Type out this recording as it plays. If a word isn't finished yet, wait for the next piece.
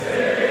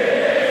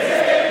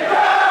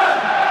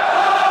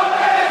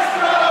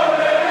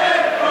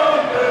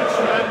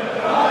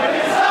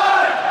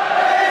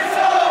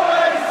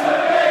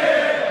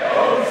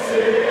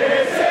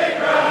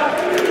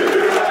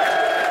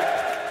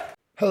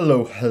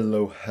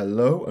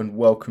Hello, and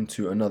welcome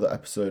to another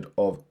episode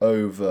of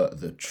Over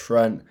the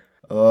Trent.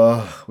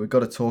 We've got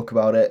to talk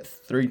about it.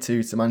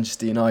 3-2 to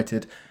Manchester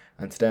United,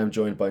 and today I'm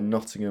joined by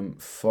Nottingham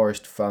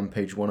Forest fan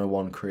page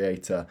 101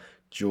 creator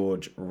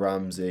George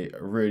Ramsey.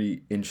 A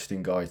really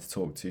interesting guy to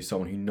talk to,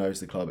 someone who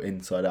knows the club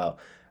inside out,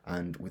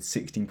 and with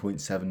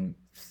 16.7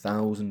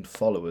 thousand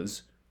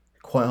followers,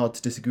 quite hard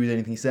to disagree with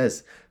anything he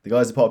says. The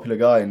guy's a popular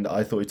guy, and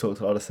I thought he talked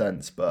a lot of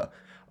sense, but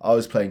I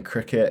was playing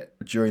cricket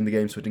during the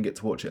game, so I didn't get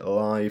to watch it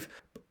live.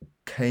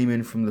 Came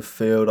in from the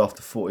field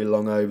after 40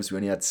 long overs. We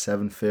only had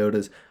 7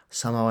 fielders.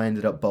 Somehow I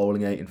ended up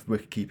bowling 8 in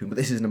wicket keeping, but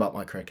this isn't about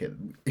my cricket.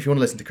 If you want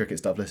to listen to cricket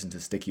stuff, listen to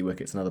Sticky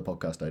Wickets, another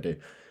podcast I do.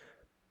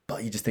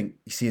 But you just think,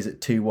 you see us at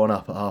 2-1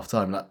 up at half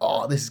time, like,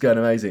 oh, this is going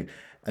amazing.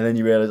 And then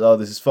you realise, oh,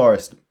 this is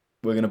Forest.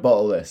 We're going to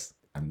bottle this.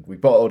 And we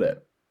bottled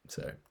it.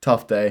 So,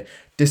 tough day.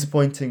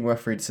 Disappointing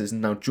referee decision.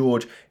 Now,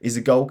 George is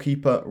a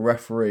goalkeeper,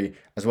 referee,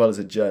 as well as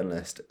a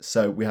journalist.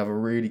 So, we have a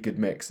really good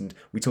mix. And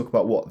we talk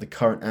about what the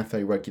current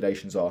FA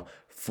regulations are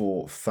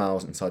for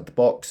fouls inside the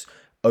box.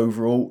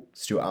 Overall,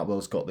 Stuart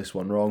Atwell's got this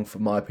one wrong, for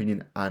my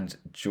opinion, and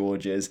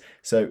George's.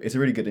 So, it's a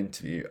really good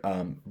interview.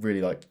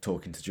 Really like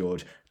talking to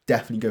George.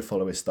 Definitely go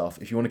follow his stuff.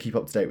 If you want to keep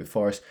up to date with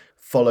Forest,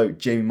 follow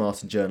Jamie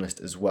Martin Journalist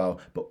as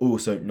well, but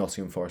also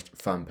Nottingham Forest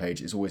fan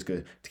page. It's always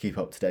good to keep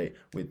up to date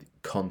with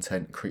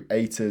content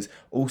creators.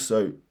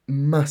 Also,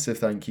 massive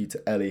thank you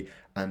to Ellie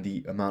and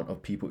the amount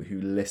of people who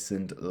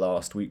listened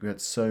last week. We had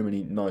so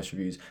many nice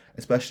reviews,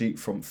 especially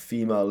from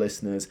female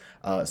listeners.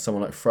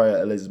 Someone like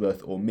Freya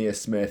Elizabeth or Mia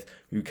Smith,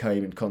 who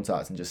came in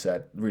contact and just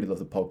said, really love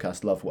the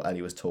podcast, love what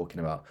Ellie was talking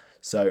about.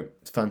 So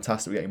it's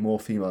fantastic. We're getting more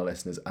female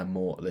listeners and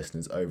more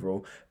listeners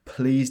overall.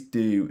 Please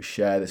do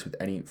share this with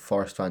any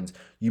Forest fans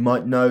you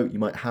might know, you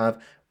might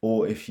have,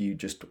 or if you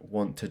just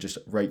want to just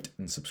rate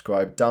and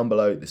subscribe down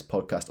below this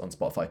podcast on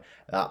Spotify.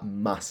 That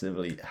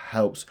massively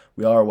helps.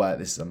 We are aware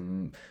this is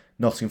a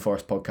Nottingham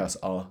Forest podcasts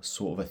are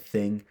sort of a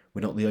thing.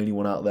 We're not the only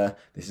one out there.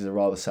 This is a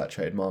rather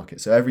saturated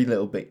market. So every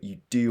little bit you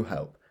do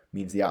help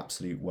means the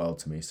absolute world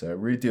to me. So I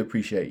really do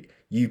appreciate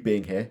you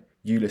being here,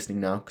 you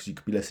listening now, because you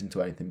could be listening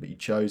to anything, but you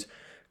chose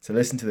to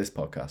listen to this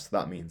podcast.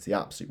 That means the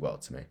absolute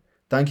world to me.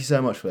 Thank you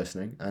so much for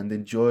listening, and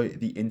enjoy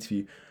the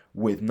interview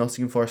with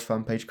Nottingham Forest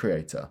fan page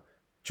creator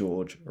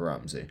George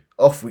Ramsey.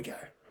 Off we go.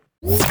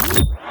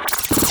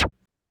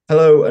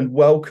 Hello and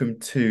welcome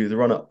to the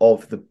runner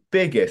of the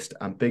biggest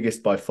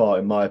by far,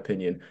 in my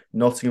opinion,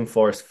 Nottingham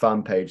Forest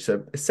fan page.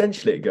 So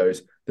essentially it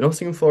goes the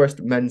Nottingham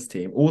Forest men's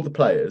team, all the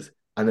players,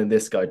 and then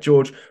this guy,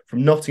 George,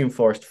 from Nottingham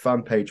Forest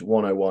fan page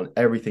 101,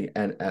 everything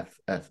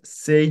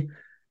NFFC.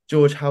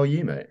 George, how are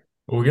you, mate?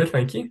 All good,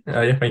 thank you.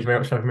 Thank you very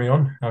much for having me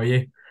on. How are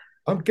you?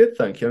 I'm good,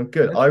 thank you. I'm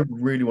good. Yeah. I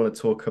really want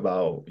to talk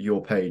about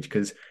your page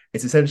because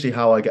it's essentially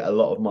how I get a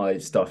lot of my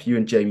stuff. You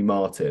and Jamie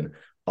Martin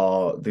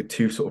are the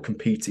two sort of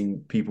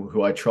competing people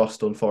who I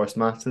trust on Forest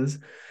Matters.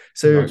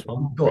 So Nice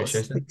one. you've got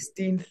Appreciate it.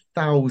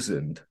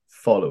 16,000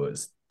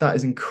 followers. That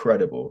is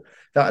incredible.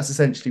 That's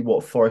essentially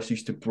what Forest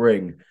used to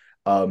bring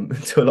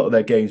to a lot of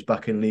their games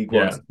back in League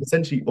One. Yeah. So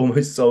essentially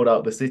almost sold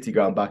out the City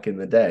Ground back in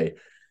the day.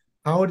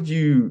 How did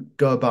you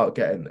go about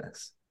getting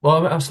this?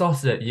 Well, I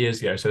started it years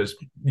ago, so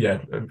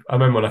I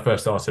remember when I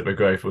first started, the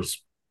growth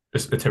was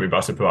it took me by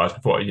surprise. I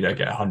thought,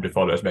 get 100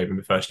 followers maybe in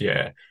the first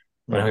year.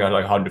 When I got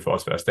like 100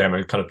 followers first day, and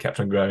I kind of kept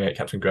on growing it,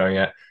 kept on growing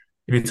it.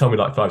 If you told me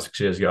like 5, 6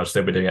 years ago, I'd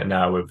still be doing it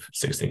now with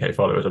 16K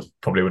followers, I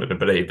probably wouldn't have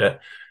believed it.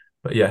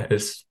 But yeah,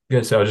 it's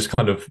good. So I just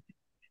kind of,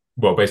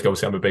 well, basically,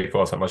 obviously, I'm a big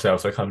Forest fan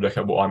myself, so I kind of look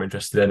at what I'm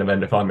interested in, and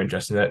then if I'm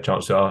interested in it,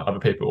 chances are other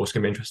people are also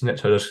going to be interested in it.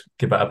 So I just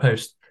give that a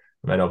post.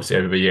 And then obviously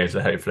over the years,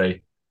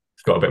 hopefully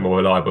it's got a bit more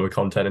reliable with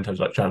content in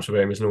terms of like transfer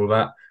rumors and all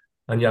that.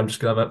 And yeah, I'm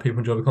just glad that people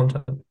enjoy the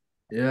content.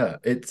 Yeah,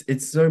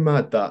 it's so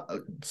mad that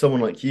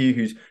someone like you,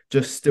 who's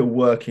just still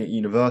working at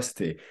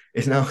university,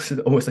 is now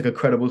almost like a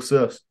credible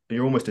source.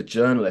 You're almost a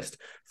journalist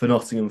for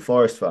Nottingham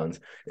Forest fans.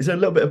 Is there a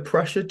little bit of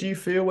pressure, do you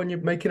feel, when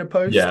you're making a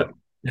post? Yeah,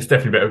 it's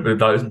definitely a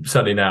bit of, like,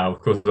 certainly now,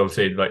 because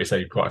obviously, like you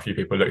say, quite a few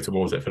people look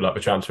towards it for like the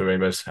transfer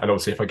rumors. And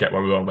obviously, if I get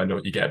one wrong, then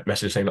you get a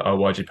message saying like, "Oh,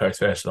 why'd you post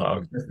this?"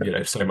 Like,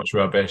 oh, so much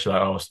rubbish.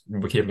 Like, oh,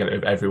 we're keeping it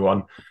with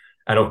everyone.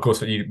 And of course,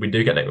 we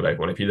do get linked with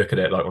everyone. If you look at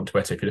it like on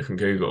Twitter, if you look on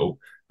Google,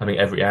 I think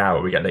every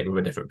hour we get linked with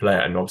a different player.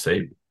 And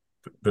obviously,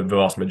 the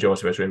vast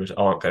majority of those rumors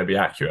aren't going to be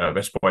accurate.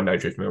 There's probably no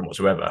truth in them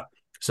whatsoever.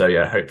 So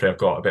yeah, hopefully I've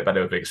got a bit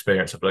better of the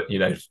experience of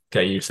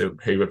getting used to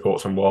who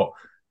reports on what,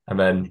 and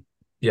then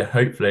yeah,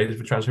 hopefully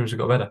the transfer rumors have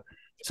got better.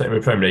 So in the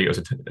Premier League, it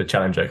was a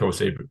challenge. Like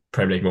obviously,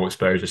 Premier League more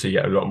exposure, so you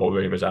get a lot more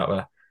rumors out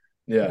there.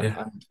 Yeah,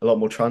 Yeah, and a lot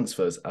more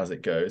transfers as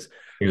it goes.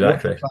 One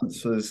of the exactly.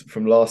 transfers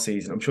from last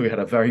season, I'm sure you had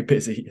a very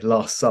busy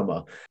last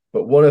summer,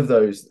 but one of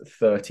those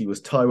 30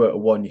 was Taiwo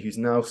Awoniyi, who's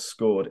now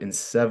scored in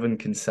 7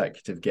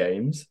 consecutive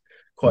games.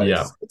 Quite an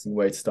Yeah. exciting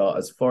way to start,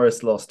 as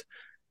Forest lost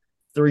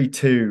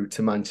 3-2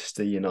 to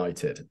Manchester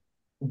United.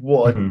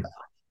 What Mhm.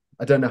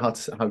 I don't know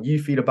how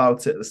you feel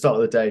about it. At the start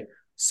of the day,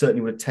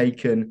 certainly would have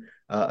taken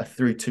a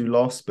 3-2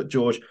 loss. But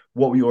George,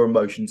 what were your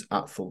emotions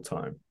at full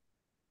time?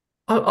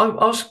 I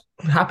was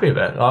happy with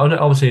it.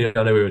 Obviously,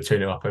 I know we were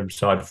 2-0 up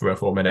inside for 3 or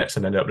 4 minutes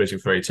and ended up losing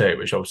 3-2,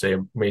 which obviously,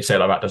 when you say it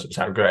like that, doesn't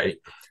sound great.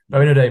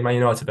 But in the day, Man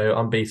United, they were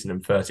unbeaten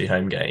in 30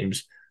 home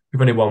games.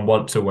 We've only won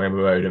once away on the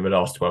road in the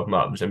last 12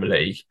 months in the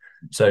league.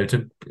 So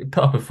to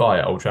put up a fight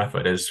at Old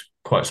Trafford is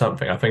quite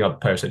something. I think I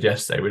posted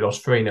yesterday, we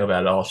lost 3-0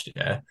 there last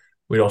year.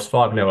 We lost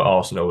 5-0 at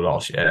Arsenal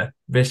last year.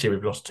 This year,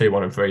 we've lost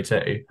 2-1 and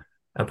 3-2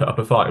 and put up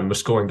a fight and we're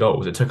scoring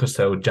goals. It took us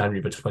till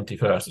January the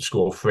 21st to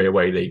score 3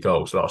 away league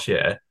goals last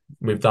year.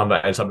 We've done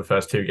that inside the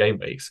first 2 game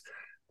weeks.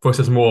 Of course,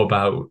 it's more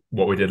about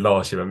what we did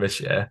last year and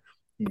this year.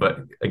 Mm. But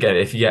again,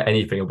 if you get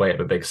anything away at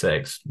the Big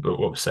Six, what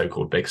was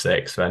so-called Big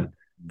Six, then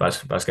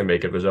that's going to be a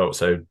good result.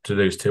 So to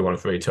lose 2-1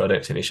 and 3-2, I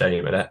don't see any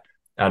shame in it.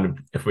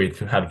 And if we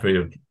had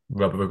the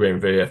rubber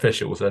agreement with the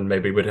officials, then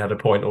maybe we'd have had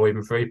a point or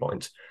even 3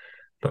 points.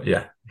 But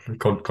yeah,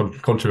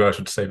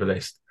 controversial to say the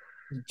least.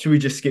 Should we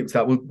just skip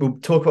that? We'll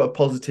talk about the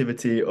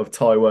positivity of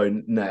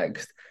Taiwo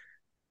next,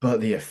 but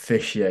the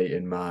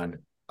officiating, man.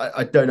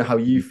 I don't know how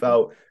you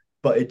felt,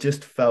 but it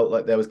just felt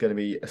like there was going to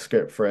be a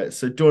script for it.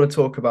 So do you want to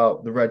talk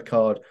about the red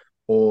card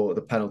or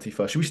the penalty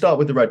first? Should we start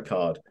with the red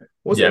card?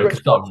 Was it Yeah, a we red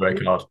can card? start with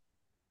red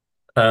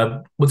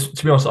card. Well,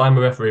 to be honest, I'm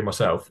a referee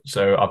myself,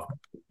 so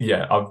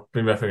I've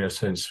been refereeing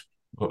since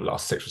the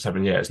last 6 or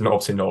 7 years. Not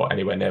obviously not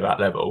anywhere near that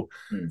level.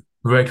 Hmm.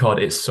 Red card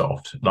is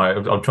soft. Like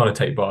I'm trying to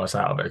take bias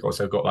out of it. Of course,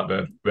 I've got like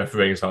the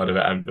refereeing side of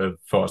it and the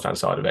forest stand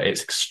side of it.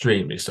 It's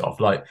extremely soft.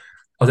 Like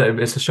I don't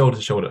know, it's a shoulder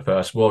to shoulder at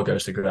first. Wall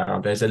goes to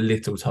ground. There's a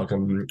little tug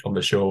on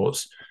the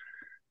shorts.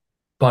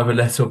 By the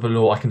letter of the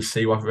law, I can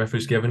see why the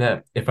referee's given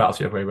it. If that's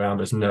the other way around,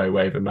 there's no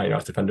way the Man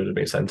United defender would have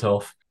been sent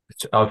off.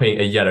 I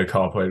think a yellow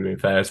card probably would have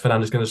been fair. Is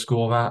Fernandes going to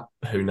score that?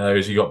 Who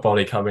knows? You got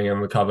Bolly coming in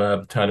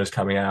recover, Turner's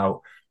coming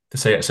out. To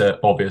say it's an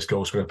obvious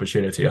goal scoring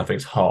opportunity, I think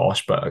it's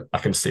harsh, but I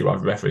can see why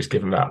the referee's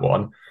given that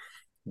one.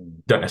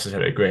 Don't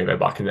necessarily agree with it,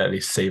 but I can at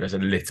least see there's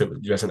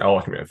an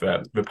argument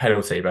for the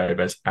penalty, though.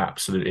 There's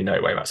absolutely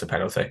no way that's a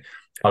penalty.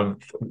 I,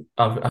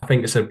 I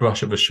think it's a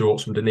brush of the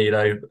shorts from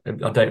Danilo. I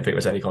don't think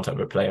there's any contact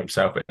with the player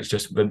himself. It's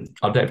just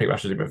I don't think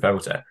Rashford's even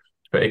felt it,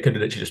 but it could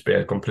literally just be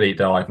a complete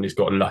dive, and he's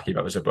got lucky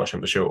that was a brush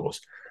on the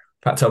shorts.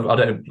 In fact, I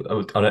don't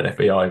know if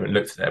VAR even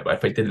looked at it, but if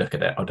they did look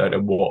at it, I don't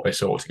know what they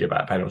saw to give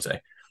that a penalty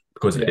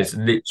because Yeah. it's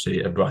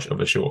literally a brush of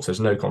the shorts. There's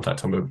no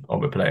contact on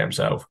the player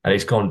himself, and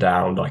he's gone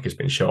down like he's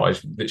been shot.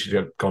 He's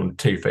literally gone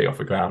 2 feet off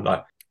the ground.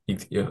 Like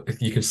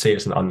you can see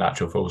it's an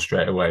unnatural fall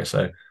straight away.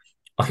 So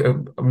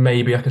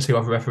maybe I can see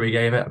why the referee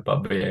gave it,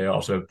 but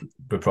VAR's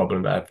the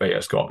problem there.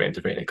 VAR's got to be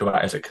intervening because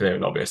that is a clear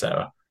and obvious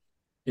error.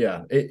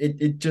 Yeah,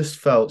 it just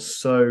felt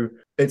so.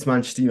 It's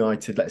Manchester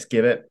United. Let's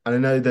give it.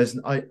 And I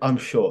know I'm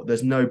sure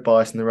there's no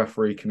bias in the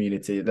referee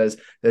community. There's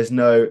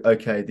no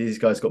okay. These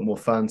guys got more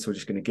fans, so we're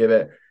just going to give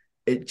it.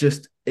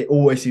 It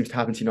always seems to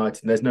happen to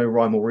United. And there's no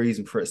rhyme or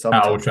reason for it. At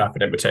Sometimes. Old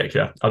Trafford in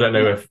particular, I don't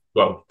know if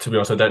to be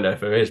honest, I don't know if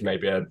there is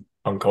maybe a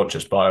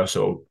unconscious bias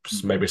or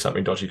maybe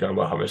something dodgy going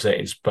behind the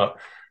scenes, but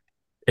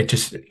it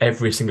just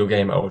every single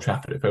game at Old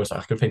Trafford, it feels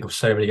like I can think of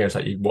so many games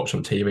like you watch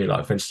on TV,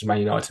 like for instance, Man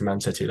United, Man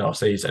City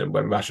last season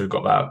when Rashford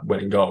got that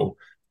winning goal.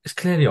 It's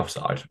clearly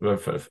offside. I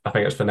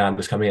think it's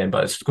Fernandes coming in,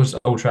 but it's because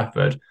Old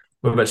Trafford,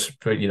 whether it's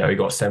for, he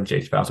got 70,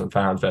 80,000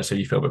 fans there, so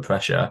you feel the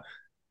pressure.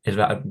 Is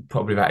that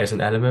probably that is an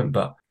element,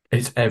 but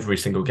it's every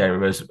single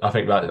game. I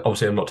think that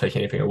obviously I'm not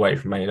taking anything away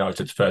from Man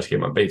United's first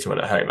game unbeaten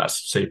at home.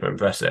 That's super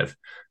impressive.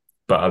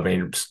 But I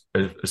mean,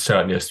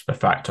 certainly a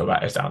factor of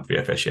that is down to the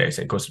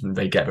officiating because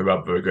they get the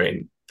rubber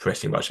green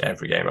pretty much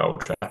every game at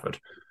Old Trafford.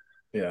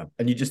 Yeah,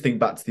 and you just think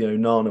back to the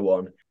Onana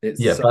one.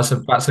 Yeah,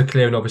 that's a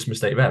clear and obvious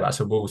mistake there. That's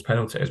a Wolves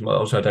penalty as well.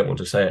 Also, I don't want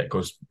to say it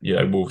because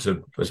Wolves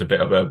was a bit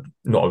of a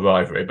not a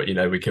rivalry, but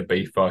we could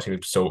be fighting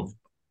sort of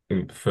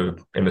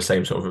in the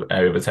same sort of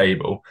area of the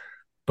table.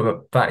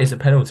 But that is a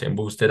penalty, and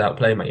Wolves did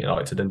outplay Man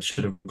United and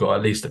should have got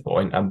at least a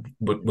point, and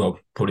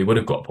probably would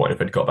have got a point if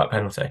they'd got that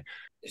penalty.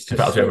 it's If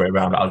that just was the other so. way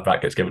around,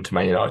 that gets given to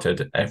Man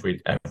United every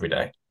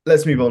day.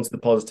 Let's move on to the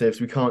positives.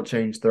 We can't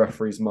change the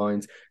referee's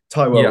minds.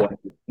 Taiwo Yeah, won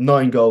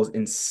 9 goals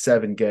in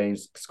 7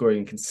 games,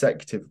 scoring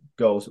consecutive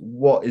goals.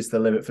 What is the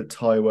limit for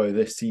Taiwo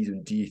this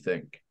season, do you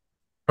think?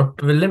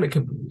 the limit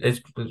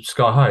is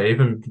sky high.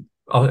 Even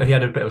he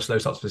had a bit of a slow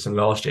start to this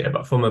last year,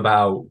 but from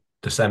about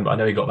December, I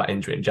know he got that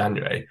injury in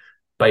January,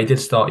 but he did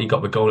start. He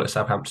got the goal at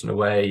Southampton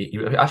away. He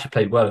actually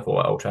played well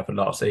for Old Trafford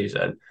last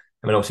season.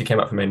 I mean, obviously came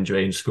back from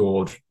injury and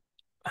scored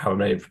how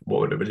many,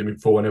 what would it have been,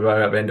 4 in a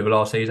row at the end of the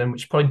last season,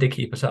 which probably did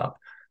keep us up.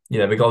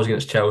 The goals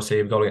against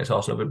Chelsea, the goal against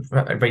Arsenal,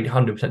 but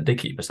 100% did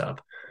keep us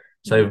up.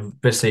 Yeah. So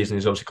this season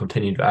he's obviously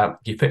continued that.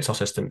 He fits our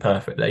system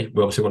perfectly.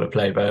 We obviously want to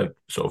play the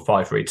sort of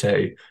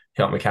 5-3-2,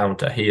 hit on the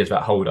counter. He is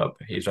that hold up.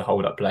 He's a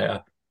hold up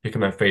player who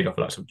can then feed off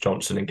the likes of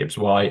Johnson and Gibbs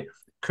White,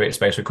 create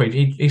space for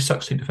Creed. He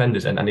sucks two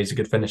defenders in and he's a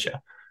good finisher.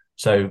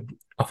 So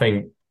I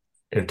think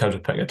in terms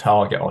of putting a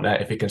target on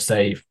it, if he can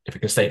stay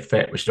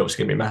fit, which is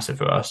obviously going to be massive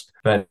for us,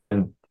 then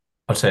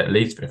I'd say at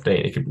least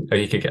 15.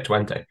 He could get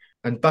 20.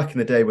 And back in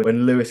the day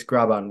when Lewis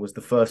Graban was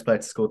the first player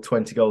to score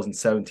 20 goals in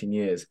 17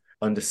 years,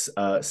 under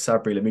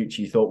Sabri Lamucci,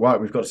 you thought, right,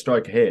 we've got a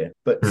striker here.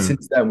 But Mm.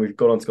 since then, we've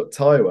gone on to got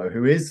Taiwo,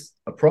 who is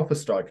a proper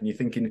striker. And you're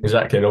thinking,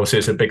 Exactly, and obviously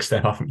it's a big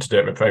step up to do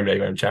it in the Premier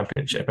League and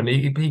Championship, and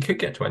he could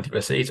get 20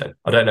 per season.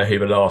 I don't know who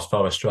the last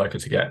forward striker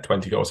to get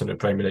 20 goals in the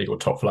Premier League or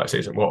top flight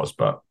season was,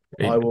 but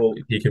I will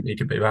he could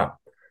be that.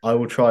 I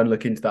will try and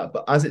look into that.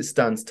 But as it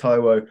stands,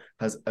 Taiwo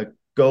has a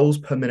goals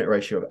per minute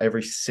ratio of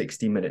every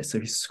 60 minutes. So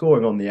he's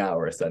scoring on the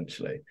hour,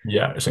 essentially.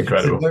 Yeah, it's He's a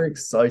incredible. very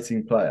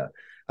exciting player.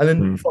 And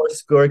then Mm. Forest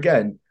score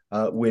again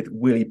with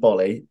Willy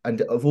Bolly.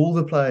 And of all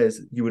the players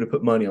you would have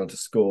put money on to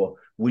score,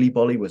 Willy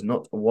Bolly was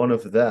not one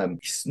of them.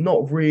 He's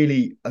not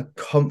really a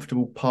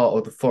comfortable part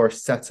of the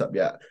Forest setup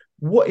yet.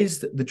 What is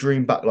the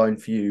dream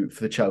backline for you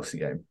for the Chelsea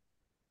game?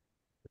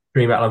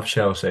 Dream backline for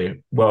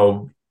Chelsea.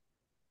 Well,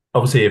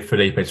 obviously, if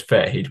Felipe is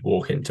fit, he'd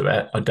walk into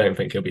it. I don't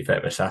think he'll be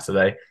fit for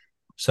Saturday.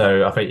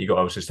 So I think you've got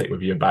to obviously stick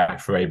with your back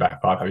three,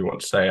 back five, however you want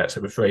to say it. So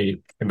with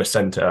three in the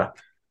centre,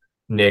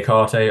 near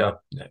Karte,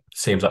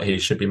 seems like he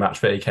should be match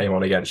fit. He came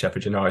on against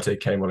Sheffield United,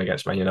 came on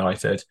against Man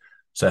United.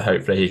 So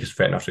hopefully he's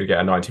fit enough to get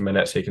a 90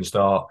 minutes. He can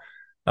start.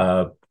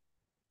 Uh,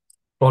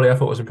 Bolly, I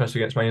thought was impressive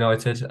against Man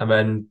United. And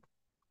then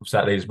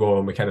that leaves Wall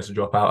and McKenna to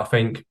drop out. I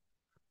think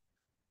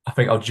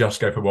I'll just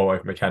go for Wall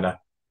over McKenna.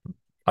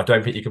 I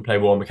don't think you can play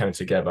Wall and McKenna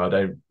together. I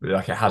don't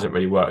like it hasn't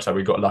really worked. So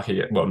we got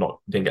lucky. Well, not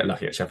didn't get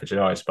lucky at Sheffield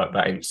United, but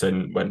that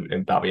instant when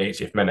in about the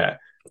 80th minute,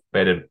 we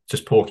had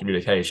just poor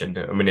communication,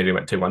 and we nearly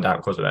went 2-1 down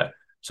because of it.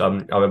 So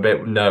I'm a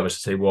bit nervous to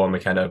see Wall and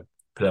McKenna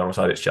play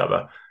alongside each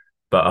other.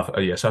 But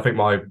yeah, so I think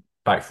my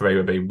back three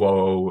would be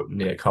Wall,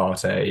 near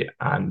Karte,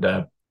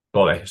 and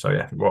Bolly. So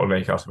yeah, Wall,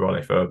 near Karte,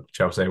 Bolly for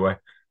Chelsea away.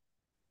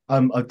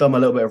 I've done a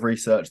little bit of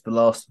research. The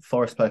last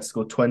Forest player to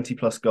score 20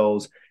 plus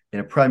goals in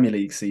a Premier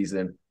League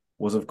season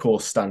was, of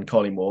course, Stan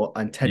Collymore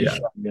and Teddy Yeah,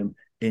 Sheringham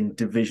in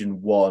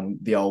Division One,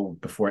 the old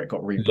before it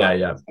got yeah,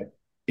 rebranded. yeah.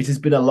 It has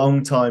been a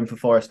long time for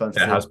Forest fans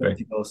to It see a has been.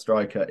 20 goal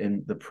striker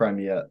in the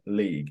Premier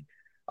League.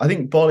 I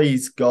think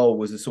Bolly's goal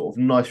was a sort of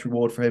nice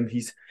reward for him.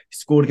 He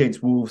scored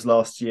against Wolves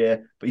last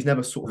year, but he's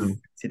never sort of Mm.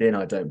 fitted in,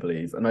 I don't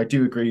believe. And I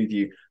do agree with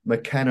you.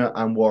 McKenna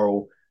and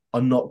Worrell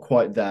are not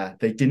quite there.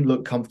 They didn't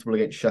look comfortable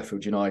against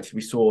Sheffield United.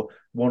 We saw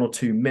one or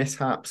two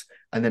mishaps.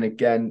 And then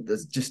again,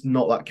 there's just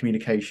not that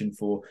communication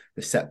for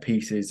the set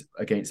pieces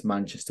against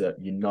Manchester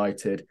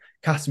United.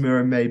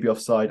 Casemiro may be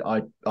offside.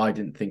 I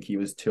didn't think he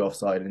was too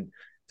offside and For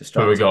the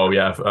distracted. goal,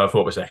 yeah, I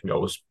thought the second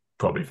goal was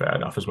probably fair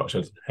enough, as much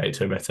as I hate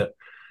to admit it.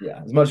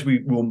 Yeah, as much as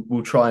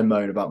we'll try and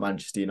moan about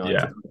Manchester United,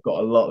 Yeah, we've got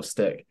a lot of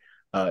stick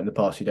in the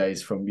past few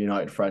days from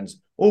United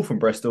friends, all from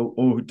Bristol,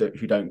 all who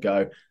don't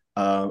go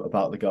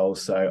about the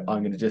goals. So I'm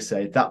going to just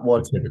say that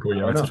one, typical fair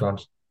United enough.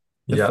 fans.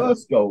 The Yeah.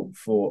 first goal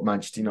for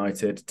Manchester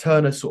United,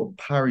 Turner sort of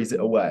parries it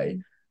away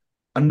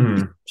and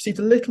Mm. received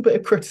a little bit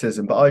of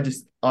criticism, but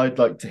I'd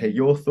like to hear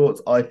your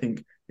thoughts. I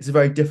think it's a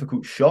very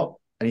difficult shot,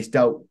 and he's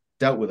dealt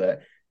with it.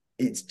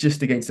 It's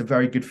just against a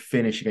very good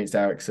finish against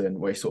Ericsson,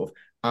 where he sort of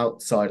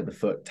outside of the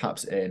foot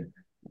taps it in.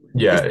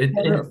 Yeah, Is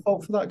Turner at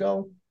fault for that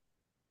goal?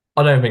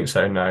 I don't think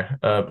so. No,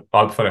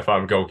 I'm funny if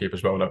I'm a goalkeeper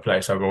as well when I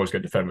play, so I'm always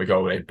going to defend the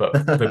goalie. But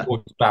the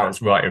ball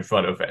bounced right in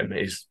front of him.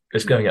 It's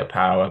going at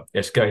power.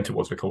 It's going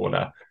towards the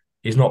corner.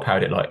 He's not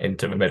powered it like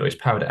into the middle. He's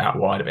powered it out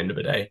wide at the end of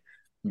the day.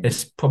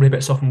 It's probably a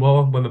bit soft and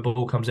Wall when the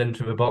ball comes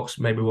into the box.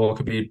 Maybe Wall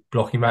could be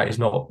blocking that. He's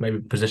not maybe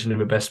positioned in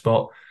the best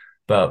spot.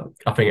 But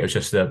I think it was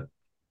just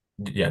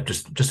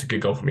just a good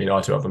goal from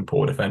United rather than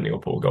poor defending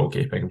or poor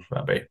goalkeeping.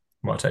 That'd be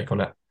my take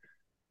on it.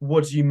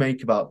 What do you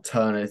make about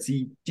Turner? Do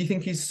you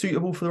think he's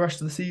suitable for the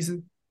rest of the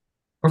season?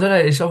 I don't know.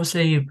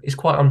 It's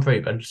quite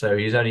unproven. So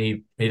he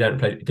didn't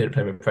play in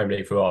the Premier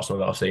League for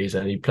Arsenal last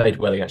season. He played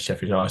well against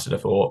Sheffield United. I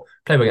thought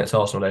played well against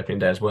Arsenal on opening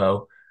day as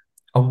well.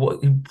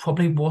 He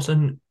probably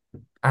wasn't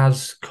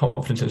as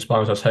confident and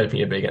inspiring as I was hoping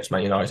he'd be against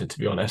Man United. To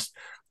be honest,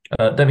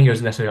 don't think he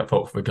was necessarily at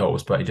fault for the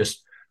goals, but he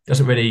just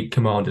doesn't really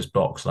command his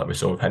box like we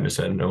saw with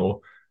Henderson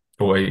or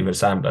even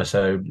Samba.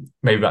 So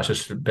maybe that's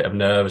just a bit of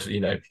nerves,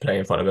 playing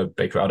in front of a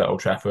big crowd at Old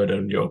Trafford,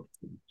 and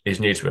he's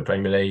new to the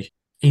Premier League.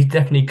 He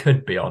definitely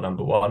could be our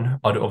number one.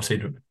 I'd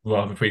obviously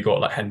rather if we got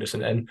like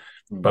Henderson in,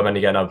 but then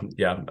again,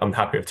 I'm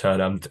happy with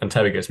Turner, and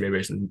Terry gives me a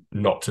reason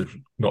not to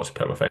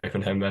put my faith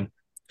in him. Then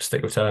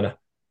stick with Turner.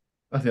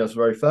 I think that's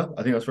very fair.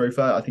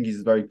 I think he's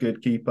a very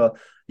good keeper.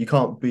 You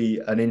can't be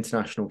an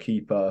international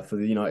keeper for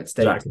the United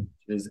States, Exactly.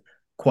 which is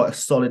quite a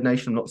solid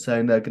nation. I'm not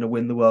saying they're going to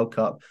win the World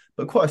Cup,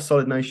 but quite a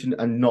solid nation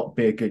and not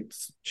be a good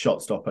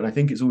shot stopper. And I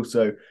think it's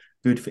also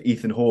good for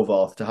Ethan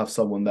Horvath to have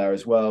someone there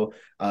as well,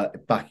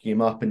 backing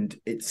him up. And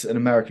it's an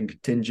American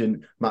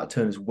contingent. Matt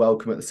Turner's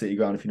welcome at the City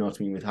Ground, if you know what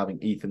I mean, with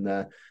having Ethan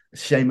there.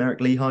 It's a shame Eric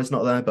Lehigh's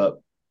not there,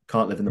 but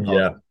can't live in the past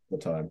Yeah, all the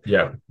time.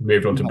 yeah.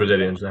 Moved on to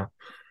Brazilians now.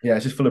 Yeah,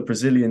 it's just full of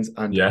Brazilians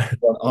and Yeah.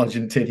 one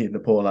Argentinian, the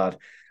poor lad.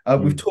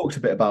 We've Mm. talked a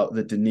bit about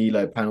the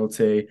Danilo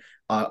penalty.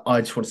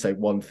 I just want to say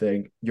one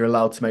thing. You're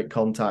allowed to make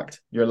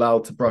contact. You're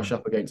allowed to brush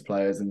up against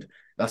players, and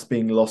that's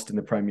being lost in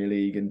the Premier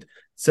League. And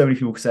so many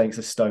people saying it's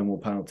a Stonewall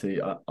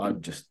penalty. I'm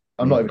not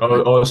I even.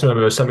 also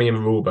remember something in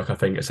the rule book. I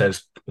think it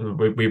says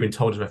we've been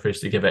told as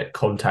referees to give it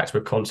contact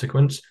with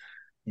consequence.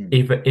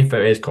 Mm. if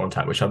there is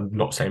contact, which I'm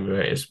not saying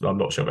there is, I'm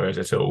not sure there is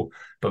at all,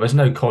 but there's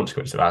no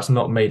consequence to that. It's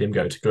not made him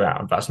go to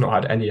ground. That's not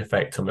had any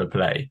effect on the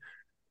play.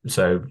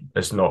 So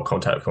it's not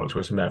contact with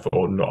consequence and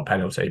therefore not a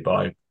penalty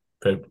by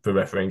the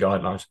refereeing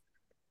guidelines.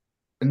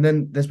 And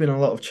then there's been a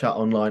lot of chat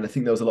online. I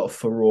think there was a lot of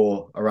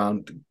furore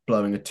around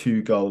blowing a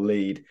 2-goal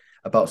lead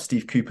about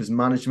Steve Cooper's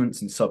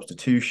managements and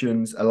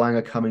substitutions,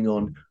 Alanga coming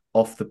on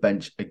off the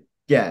bench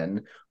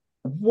again.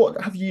 What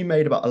have you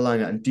made about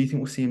Alanga, and do you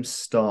think we'll see him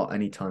start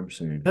anytime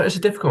soon? No, it's a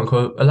difficult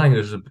one. Alanga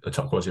is a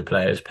top quality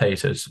player. His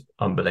pace is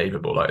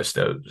unbelievable. Like it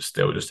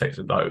still just takes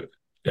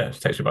it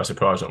takes me by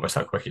surprise almost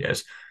how quick he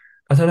is.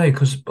 I don't know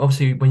because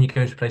obviously when you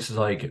go to places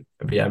like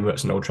the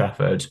Emirates and Old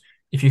Trafford,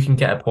 if you can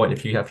get a point,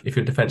 if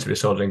you're defensively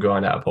solid and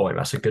grind out a point,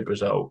 that's a good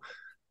result.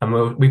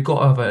 And we've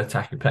got other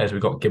attacking players.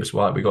 We've got Gibbs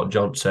White, we've got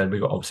Johnson,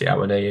 we've got obviously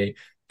Awoniyi.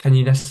 Can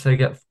you necessarily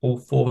get all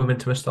four of them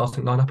into a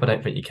starting lineup? I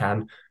don't think you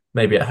can.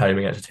 Maybe at home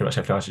against a team like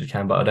Sheffield United you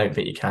can, but I don't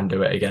think you can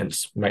do it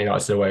against Man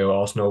United away or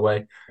Arsenal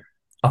away.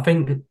 I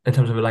think in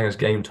terms of Alanga's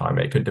game time,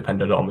 it could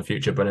depend a lot on the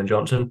future of Brennan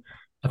Johnson.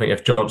 I think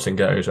if Johnson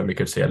goes, then we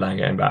could see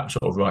Alanga in that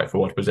sort of right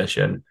forward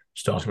position,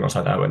 starting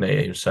alongside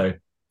Awoniyi. So,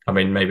 I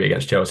mean, maybe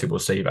against Chelsea we'll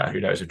see that.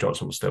 Who knows if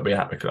Johnson will still be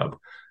at the club?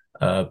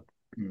 Uh,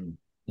 Mm.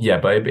 yeah,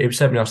 but it was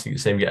certainly nice to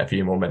see him get a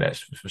few more minutes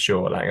for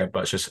sure, Alanga.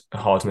 But it's just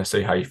hard to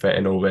see how you fit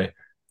in all the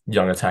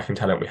young attacking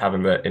talent we have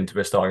into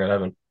the starting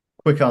 11.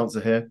 Quick answer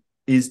here.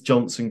 Is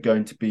Johnson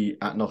going to be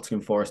at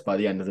Nottingham Forest by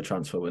the end of the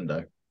transfer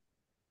window?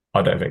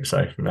 I don't think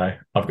so. No,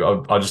 I've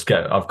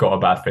got a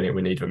bad feeling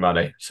we need the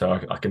money, so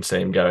I can see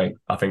him going.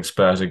 I think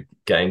Spurs are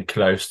getting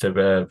close to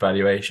the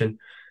valuation,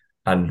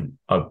 and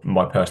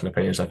my personal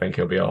opinion is I think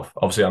he'll be off.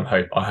 Obviously, I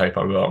hope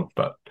I'm wrong,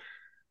 but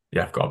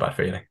yeah, I've got a bad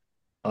feeling.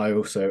 I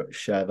also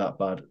share that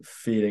bad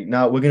feeling.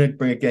 Now, we're going to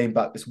bring a game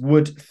back. This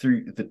wood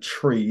through the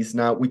trees.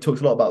 Now, we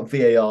talked a lot about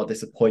VAR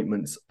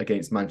disappointments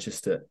against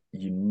Manchester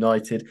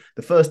United.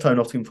 The first time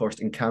Nottingham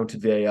Forest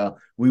encountered VAR,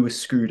 we were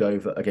screwed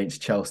over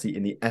against Chelsea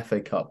in the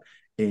FA Cup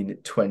in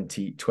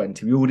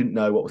 2020. We all didn't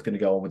know what was going to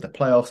go on with the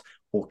playoffs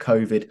or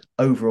COVID.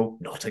 Overall,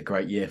 not a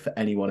great year for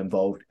anyone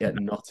involved at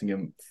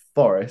Nottingham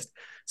Forest.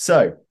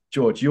 So,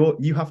 George,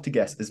 you have to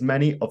guess as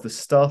many of the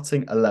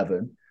starting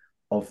 11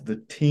 of the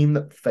team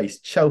that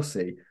faced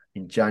Chelsea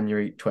in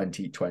January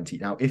 2020.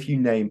 Now, if you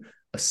name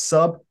a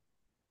sub,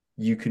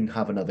 you can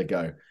have another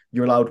go.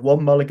 You're allowed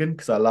one mulligan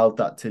because I allowed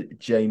that to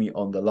Jamie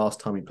on the last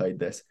time we played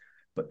this.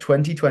 But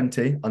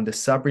 2020 under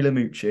Sabri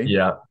Lamucci,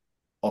 Yeah,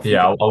 off you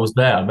yeah, go. I was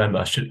there. I remember.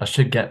 I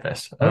should get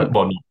this. Oh,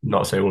 Well,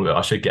 not say all of it.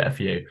 I should get a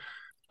few.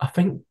 I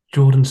think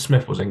Jordan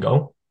Smith was in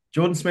goal.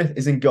 Jordan Smith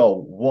is in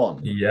goal.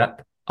 One.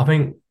 Yep. I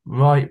think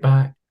right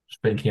back.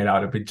 Just thinking it out,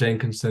 it'd be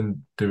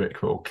Jenkinson,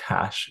 Duick, or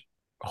Cash.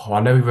 Oh,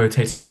 I know we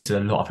rotated a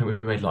lot. I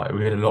think we made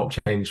a lot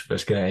of change for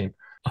this game.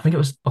 I think it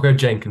was. I'll go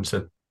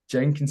Jenkinson.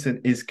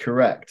 Jenkinson is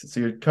correct. So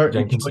you're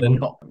currently joint Jenkinson.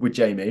 top with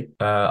Jamie.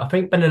 I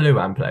think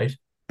Benalouan played.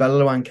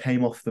 Bellaluan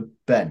came off the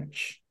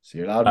bench. So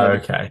you're allowed another.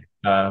 Okay.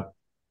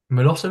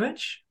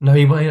 Milosevic? No,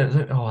 he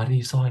waited. Oh, had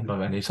he signed by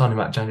then? He signed him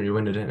at January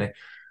window, didn't he?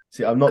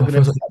 See, I'm not God, going to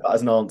feels like accept that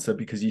as an answer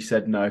because you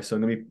said no. So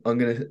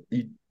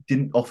you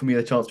didn't offer me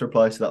the chance to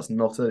reply. So that's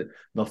not an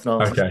answer.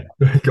 okay.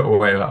 Got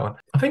away with that one.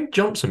 I think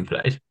Johnson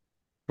played.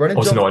 Brennan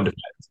Obviously not Johnson in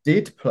defence.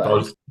 did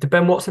play. Did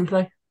Ben Watson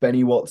play?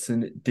 Benny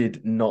Watson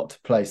did not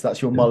play. So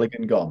that's your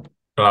mulligan gone.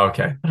 Oh,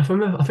 okay. But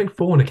I think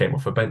Forner came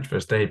off a bench for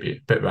his debut.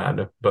 Bit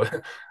random, but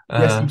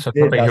Yes, he so I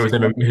did. think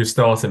That's who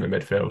started in the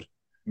midfield.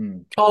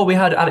 mm. Oh, we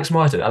had Alex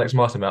Martin. Alex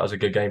Martin, that was a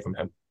good game from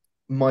him.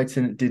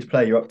 Mighton did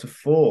play. You're up to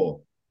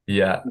 4.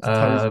 Yeah.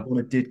 Tyrese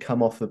Forner did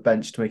come off the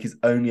bench to make his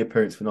only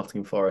appearance for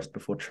Nottingham Forest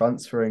before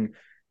transferring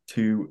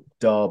to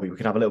Derby. We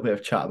can have a little bit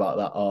of chat about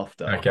that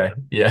after. Okay.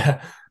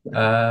 Yeah.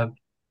 God,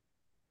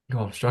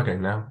 I'm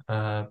struggling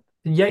now.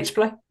 Did Yates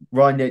play?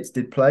 Ryan Yates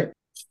did play.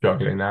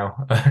 Struggling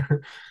now.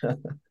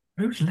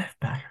 Who's left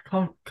back?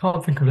 I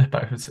can't think of left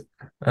back.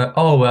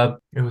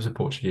 It was a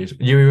Portuguese.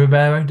 Yuri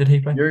Ribeiro, did he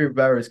play? Yuri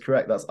Rivera is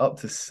correct. That's up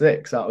to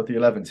 6 out of the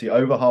 11. So you're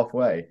over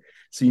halfway.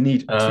 So you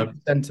need 2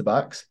 centre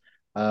backs,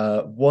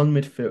 one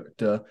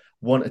midfielder,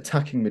 one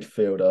attacking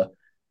midfielder,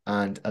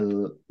 and a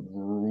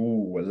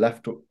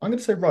left. I'm going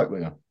to say right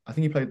winger. I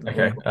think he played.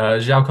 Okay.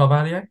 João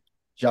Carvalho,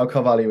 João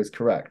Carvalho is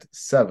correct.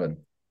 7.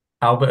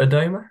 Albert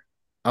Adoma.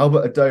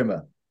 Albert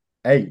Adoma,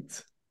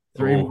 8.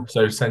 3. Oh,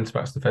 so centre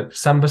backs defence.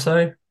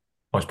 Sambaso.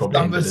 Oh, he's probably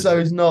injured, isn't he?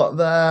 Sambaso's not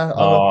there. I'm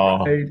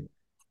Oh, afraid.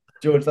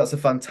 George, that's a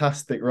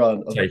fantastic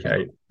run. take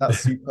 8. That's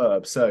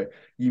superb. So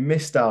you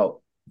missed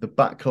out the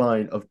back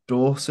line of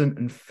Dawson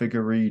and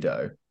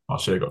Figueiredo I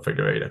should have got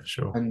Figueiredo for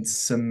sure. and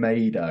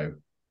Semedo.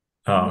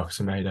 Oh,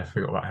 Semedo,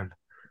 forgot about him.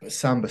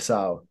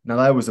 Sambasau. Now,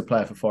 there was a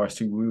player for Forest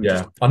who we were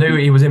Yeah, I knew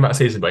he was in that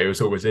season, but he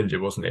was always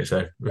injured, wasn't he?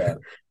 So yeah,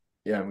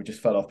 and we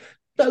just fell off.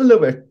 A little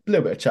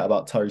bit of chat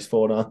about Tyrese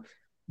Forner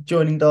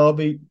joining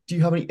Derby. Do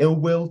you have any ill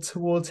will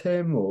towards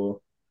him, or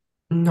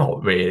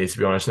not really, to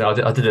be honest. No,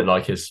 I didn't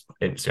like his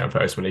Instagram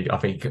post when I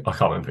can't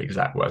remember the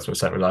exact words, but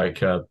something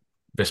like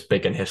this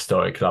big and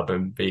historic club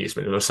in the East,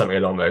 but it was something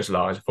along those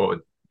lines. I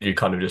thought you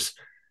kind of just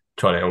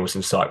trying to almost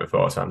incite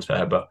before a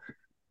transfer, but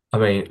I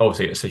mean,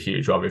 obviously it's a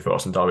huge rivalry for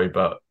us and Derby,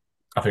 but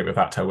I think the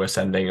fact how we're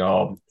sending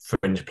our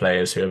fringe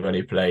players who have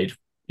only played,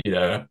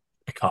 a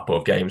couple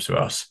of games for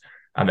us,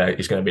 and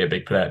he's going to be a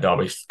big player at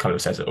Derby kind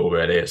of says it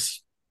already.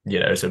 It's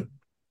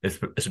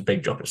a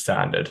big drop in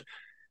standard,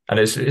 and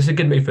it's a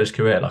good move for his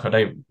career. Like I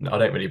don't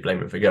really blame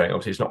him for going.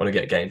 Obviously, he's not going to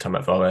get game time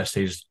at Forest.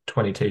 He's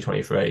 22,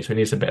 23, so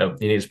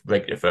he needs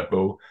regular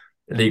football.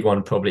 League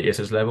One probably is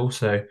his level,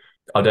 so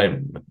I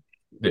don't,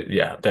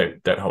 yeah,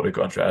 don't hold a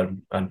grudge there.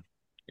 And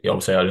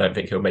obviously, I don't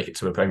think he'll make it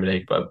to the Premier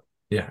League, but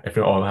yeah, if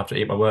not, I'll have to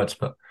eat my words.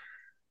 But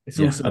It's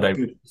yeah, also I don't,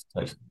 good,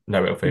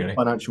 no real good feeling.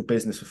 financial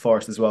business for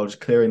Forest as well,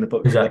 just clearing the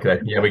books of Exactly.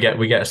 it. Yeah,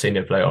 we get a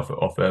senior player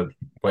off a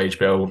wage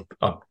bill.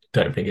 I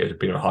don't think it's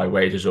been on high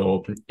wages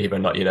or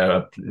even like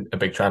a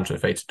big transfer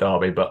fee to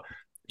Derby, but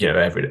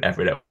every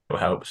little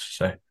helps.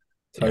 So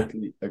yeah,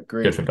 Totally good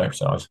agree. for both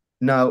sides.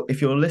 Now,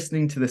 if you're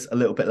listening to this a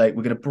little bit late,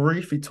 we're going to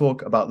briefly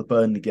talk about the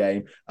Burnley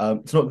game.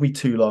 It's not going to be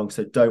too long,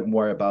 so don't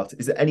worry about it.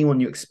 Is there anyone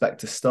you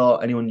expect to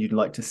start? Anyone you'd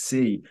like to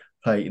see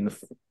play in the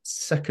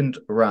second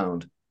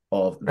round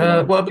of the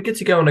league? Well, it'd be good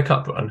to go on a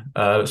cup run.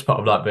 It's part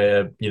of like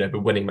the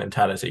winning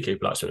mentality,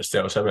 keep like sort of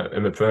still. So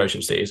in the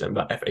promotion season,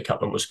 that FA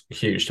Cup run was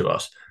huge to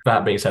us.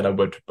 That being said, I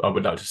would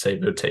like to see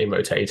the team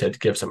rotated,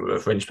 give some of the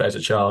fringe players a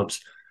chance.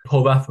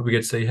 Horvath would be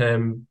good to see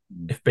him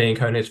if being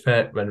Kone is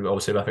fit. Then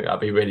obviously I think that'd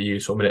be really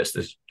useful minutes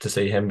to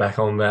see him back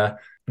on there.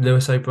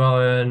 Lewis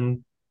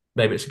O'Brien,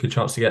 maybe it's a good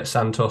chance to get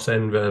Santos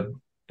in the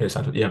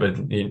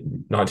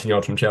 19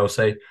 yards from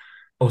Chelsea.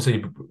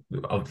 Obviously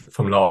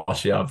from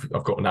last year,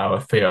 I've got now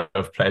a fear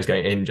of players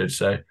getting injured.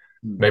 So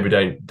Hmm. maybe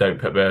don't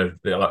put the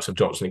likes of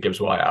Johnson and Gibbs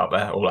White out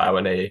there or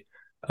Awani.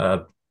 Uh,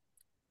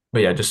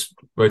 but yeah, just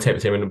rotate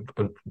the team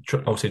and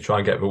obviously try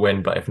and get the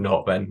win. But if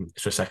not, then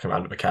it's the second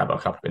round of the Carabao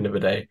Cup at the end of the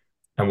day,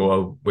 and we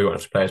won't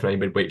have to play as many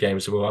midweek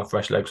games, so we'll have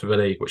fresh legs for the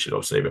league, which is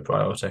obviously the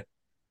priority.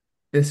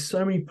 There's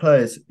so many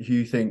players who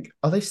you think,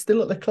 are they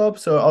still at the club?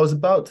 So I was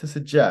about to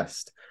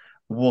suggest,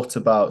 what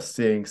about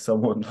seeing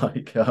someone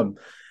like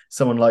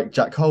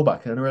Jack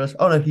Colback? And I realized,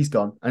 oh no, he's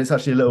gone. And it's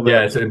actually a little bit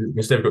Yeah, of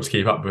it's difficult to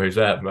keep up with who's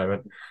there at the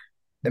moment.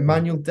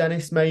 Emmanuel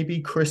Dennis, maybe,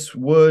 Chris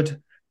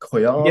Wood, Yeah,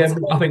 Koyate.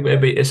 I think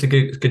it's a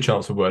good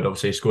chance for Wood.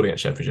 Obviously, he scored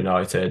against Sheffield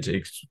United.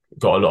 He's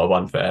got a lot of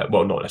unfair,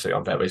 well, not necessarily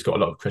unfair, but he's got a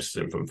lot of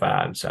criticism from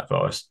fans at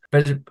Forest.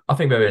 But I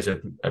think there is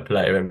a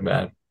player in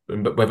there,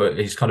 but whether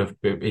he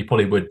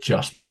probably would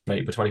just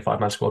make the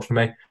 25-man squad for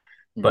me.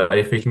 Hmm. But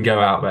if he can go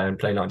out there and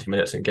play 90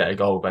 minutes and get a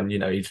goal, then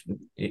he'd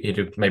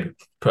maybe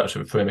put us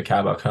through him a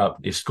Carabao Cup.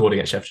 He scored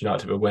against Sheffield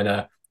United, a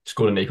winner.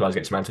 Scored an equaliser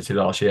against Man City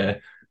last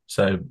year.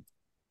 So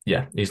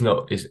yeah, he's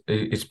not as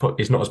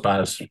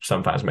bad as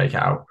some fans make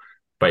out,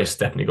 but he's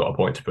definitely got a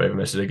point to prove, and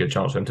this is a good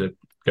chance for him to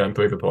go and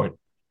prove a point.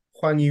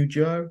 Huan Yu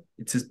Zhou,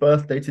 it's his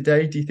birthday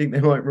today. Do you think they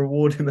might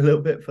reward him a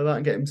little bit for that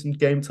and get him some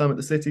game time at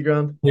the City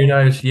Ground? Who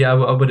knows? Yeah,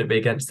 I wouldn't be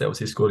against it.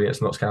 Obviously, he scored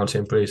against Notts County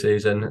in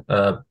pre-season.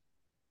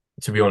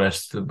 To be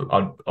honest,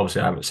 I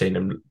haven't seen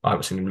him. I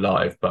haven't seen him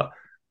live, but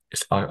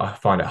I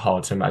find it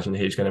hard to imagine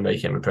he's going to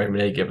make it in the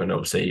Premier League. Given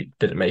obviously he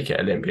didn't make it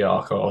at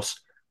Olympiacos.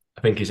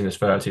 I think he's in his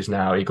 30s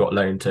now. He got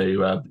loaned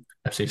to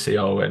FC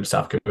Seoul in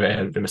South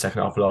Korea in the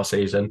second half of last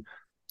season.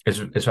 Is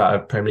that a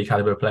Premier League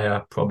caliber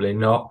player? Probably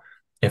not.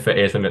 If it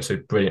is, then it's a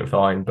brilliant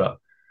find. But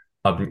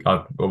I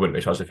wouldn't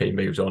be surprised if he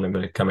moves on in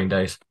the coming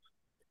days.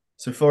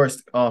 So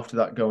Forest, after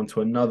that, go on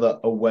to another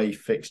away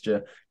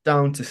fixture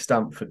down to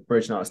Stamford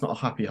Bridge. Now, it's not a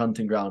happy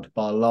hunting ground,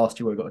 but last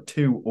year we got a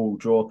 2-2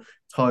 draw.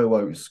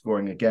 Taiwo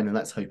scoring again, and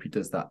let's hope he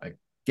does that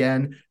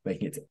again,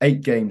 making it to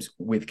 8 games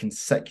with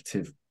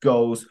consecutive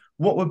goals.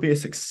 What would be a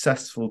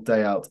successful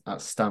day out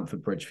at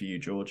Stamford Bridge for you,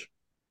 George?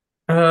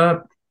 Uh,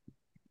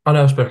 I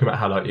know I've spoken about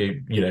how like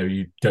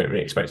you don't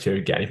really expect to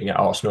get anything at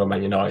Arsenal or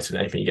Man United,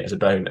 and anything you get as a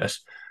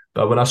bonus.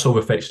 But when I saw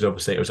the fixtures,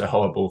 obviously it was a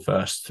horrible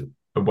first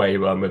away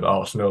run with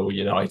Arsenal,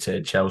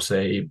 United,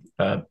 Chelsea,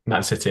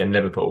 Man City, and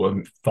Liverpool,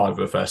 and 5 of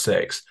the first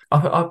 6.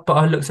 But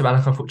I looked at that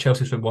and I thought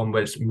Chelsea's the one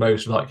where it's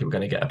most likely we're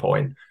going to get a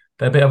point.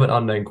 They're a bit of an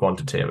unknown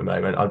quantity at the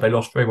moment. They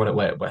lost 3-1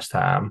 away at West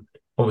Ham.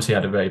 Obviously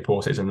had a very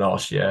poor season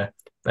last year.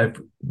 They've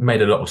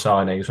made a lot of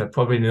signings. They're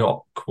probably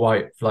not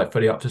quite like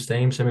fully up to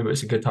steam, so maybe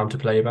it's a good time to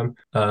play them.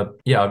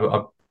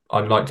 Yeah,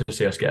 I'd like to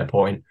see us get a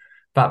point.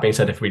 That being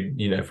said, if we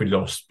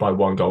lost by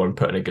 1 goal and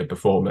put in a good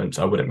performance,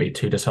 I wouldn't be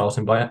too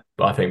disheartened by it.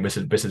 But I think this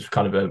is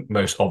kind of a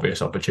most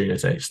obvious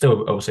opportunity.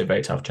 Still, obviously, a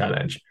very tough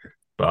challenge.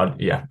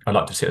 But I'd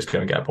like to see us go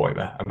and get a point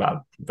there,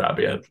 and that'd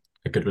be a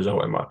good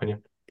result in my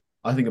opinion.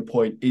 I think a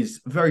point is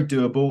very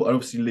doable. And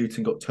obviously,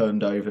 Luton got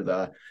turned over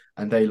there,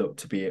 and they look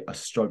to be a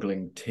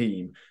struggling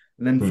team.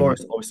 And then Hmm.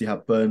 Forest obviously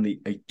have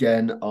Burnley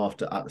again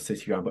after at the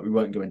City Ground, but we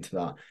won't go into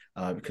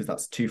that because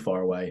that's too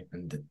far away,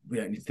 and we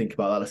don't need to think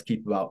about that. Let's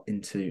keep about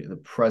into the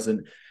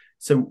present.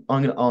 So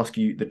I'm going to ask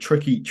you the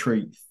tricky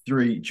treat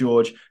 3,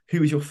 George.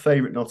 Who is your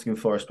favourite Nottingham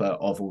Forest player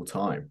of all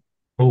time?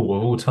 Oh,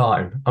 of all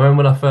time. I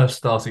remember when I first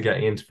started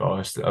getting into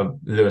Forest,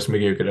 Lewis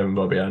McGugan and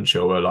Robbie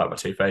Earnshaw were like my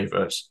 2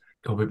 favourites.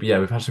 Yeah,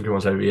 we've had some good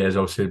ones over the years.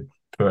 Obviously,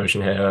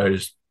 promotion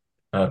heroes,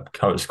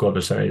 current squad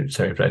with so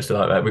many players to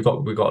like that. We've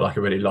got like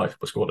a really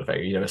likeable squad. I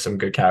think there's some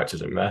good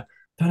characters in there.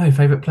 I don't know,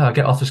 favourite player. I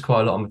get asked this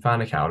quite a lot on the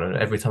fan account, and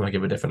every time I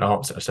give a different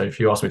answer. So if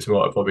you ask me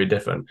tomorrow, it'll probably be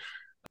different.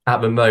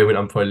 At the moment,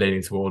 I'm probably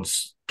leaning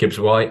towards Gibbs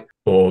White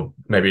or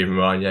maybe even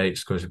Ryan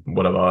Yates because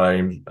one of our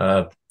own.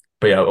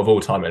 But yeah, of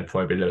all time, it'd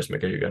probably be Lewis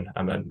McGugan,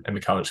 and then in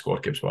the current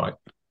squad, Gibbs White.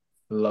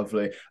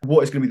 Lovely.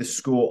 What is going to be the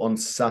score on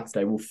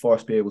Saturday? Will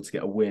Forest be able to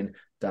get a win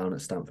down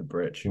at Stamford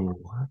Bridge? Ooh.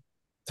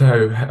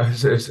 So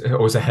it's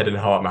always a head and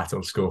heart matter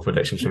on score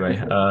predictions for me.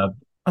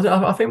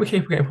 I think we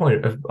keep getting a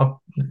point.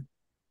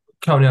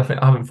 Currently, I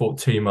think I haven't thought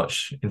too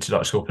much into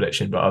like score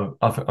prediction, but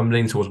I'm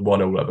leaning towards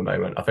 1-1 at the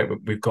moment. I think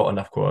we've got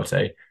enough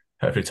quality.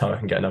 Hopefully, Tyler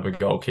can get another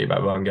goal, keep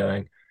that run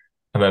going.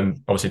 And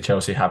then obviously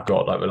Chelsea have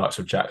got like the likes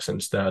of Jackson,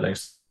 Sterling,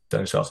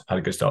 had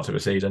a good start to the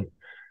season.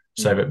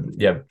 So Mm. but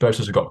yeah, both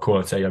of us have got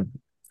quality. And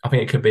I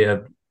think it could be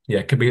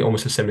it could be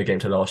almost a similar game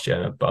to last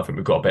year, but I think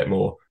we've got a bit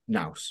more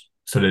Nouse.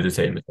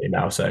 solidity in the team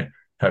now. So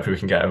hopefully we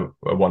can get a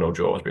 1-1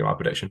 draw, as be my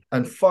prediction.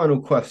 And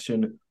final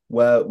question,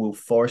 where will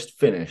Forest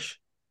finish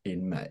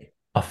in May?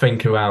 I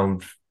think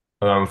around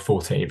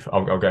 14th.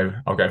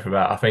 I'll go for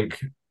that. I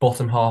think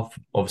bottom half,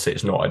 obviously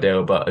it's not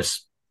ideal, but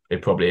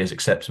it probably is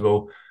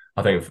acceptable.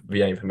 I think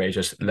the aim for me is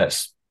just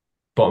let's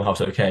bottom half's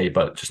okay,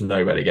 but just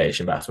no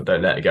relegation battle.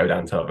 Don't let it go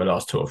down to like the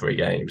last 2 or 3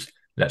 games.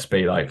 Let's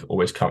be like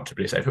always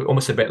comfortably safe.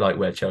 Almost a bit like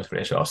where Chelsea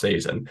finished last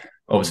season. Mm.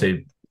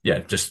 Obviously, yeah,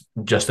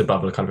 just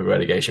above the kind of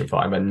relegation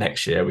fight. And then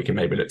next year we can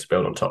maybe look to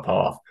build on top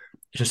half.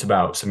 It's just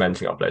about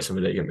cementing our place in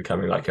the league and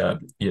becoming like a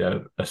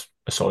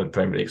solid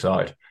Premier League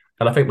side.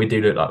 And I think we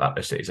do look like that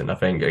this season. I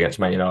think against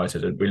Man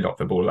United, we knocked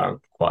the ball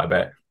around quite a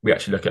bit. We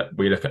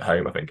look at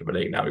home. I think in the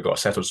league now we've got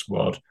a settled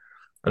squad,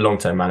 a long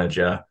term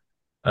manager,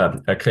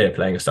 a clear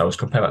playing style.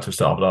 Compare that to the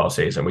start of last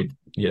season,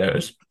 it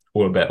was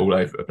all a bit all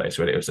over the place.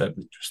 Really, it was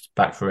just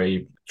back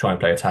three, try and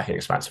play attacking,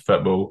 expansive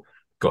football.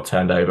 Got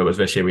turned over. Whereas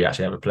this year we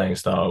actually have a playing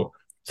style,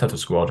 settled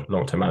squad,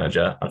 long term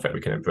manager. I think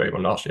we can improve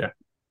on last year.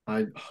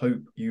 I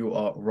hope you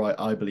are right.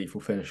 I believe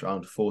we'll finish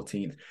around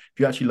 14th. If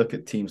you actually look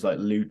at teams like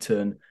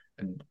Luton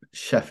and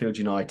Sheffield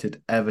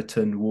United,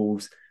 Everton,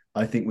 Wolves,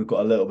 I think we've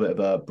got a little bit of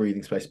a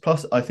breathing space.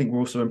 Plus, I think we're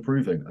also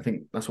improving. I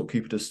think that's what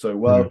Cooper does so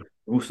well. Mm.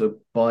 We're also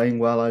buying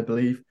well, I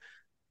believe.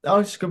 I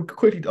was just going to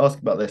quickly ask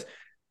about this.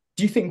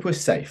 Do you think we're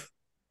safe?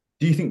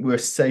 Do you think we're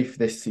safe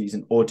this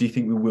season, or do you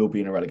think we will be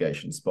in a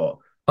relegation spot?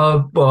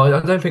 Well, I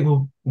don't think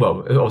we'll. Well,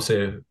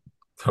 obviously,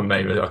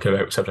 maybe I could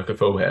accept like a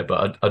full here,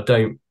 but I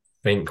don't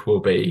think we'll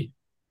be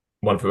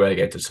one for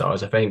relegated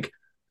sides. I think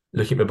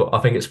looking at the, I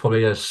think it's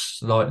probably a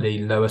slightly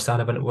lower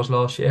standard than it was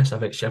last year. So I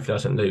think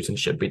Sheffield and Luton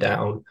should be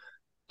down.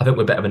 I think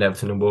we're better than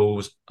Everton and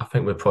Wolves. I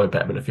think we're probably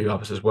better than a few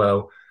others as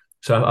well.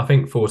 So I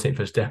think 14th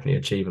is definitely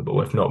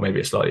achievable. If not, maybe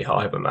it's slightly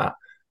higher than that.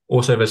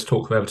 Also, there's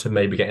talk of Everton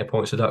maybe getting a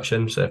points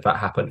deduction. So if that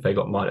happened, they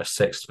got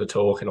 -6 for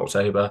talk in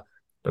October,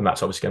 then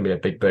that's obviously going to be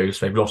a big boost.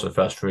 They've lost the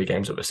first 3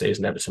 games of the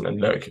season, Everton, and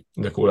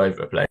look all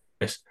over the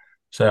place.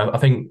 So I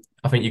think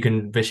you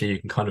can this year you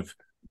can kind of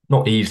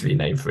not easily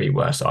name 3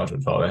 worse sides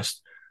than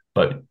Forest,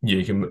 but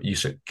you can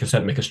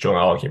certainly make a strong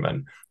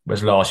argument.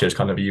 Whereas last year it's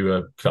kind of you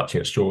were clutching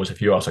at straws.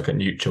 If you ask like a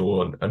neutral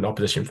or an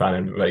opposition fan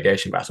in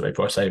relegation battle, they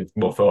probably say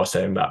well Forest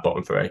in that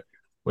bottom three.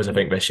 Whereas I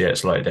think this year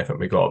it's slightly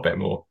different. We got a bit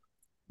more.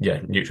 Yeah,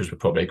 neutrals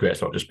would probably agree.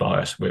 It's not just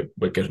bias. We're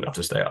good enough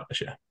to stay up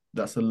this year.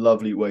 That's a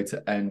lovely way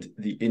to end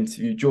the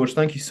interview. George,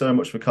 thank you so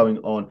much for coming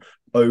on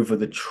Over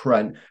the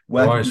Trent.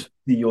 Where can you Nice.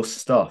 see your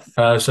stuff?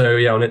 So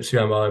yeah, on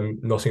Instagram, I'm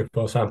Nottingham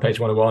Forest fan page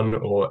 101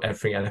 or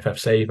everything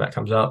NFFC that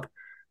comes up.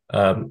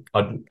 I'm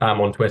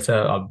on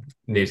Twitter. I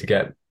need to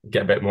get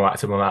a bit more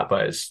active on that,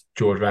 but it's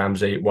George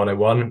Ramsey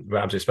 101.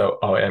 Ramsey spelled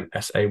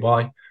Ramsay.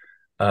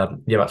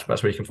 Yeah,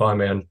 that's where you can find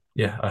me. And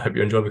yeah, I hope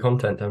you enjoy the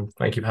content. And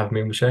thank you for having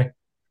me on the show.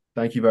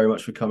 Thank you very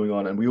much for coming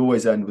on. And we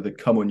always end with a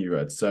come on, you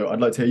Reds. So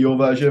I'd like to hear your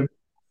version.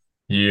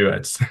 You,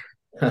 Eds.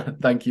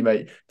 Thank you,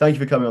 mate. Thank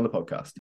you for coming on the podcast.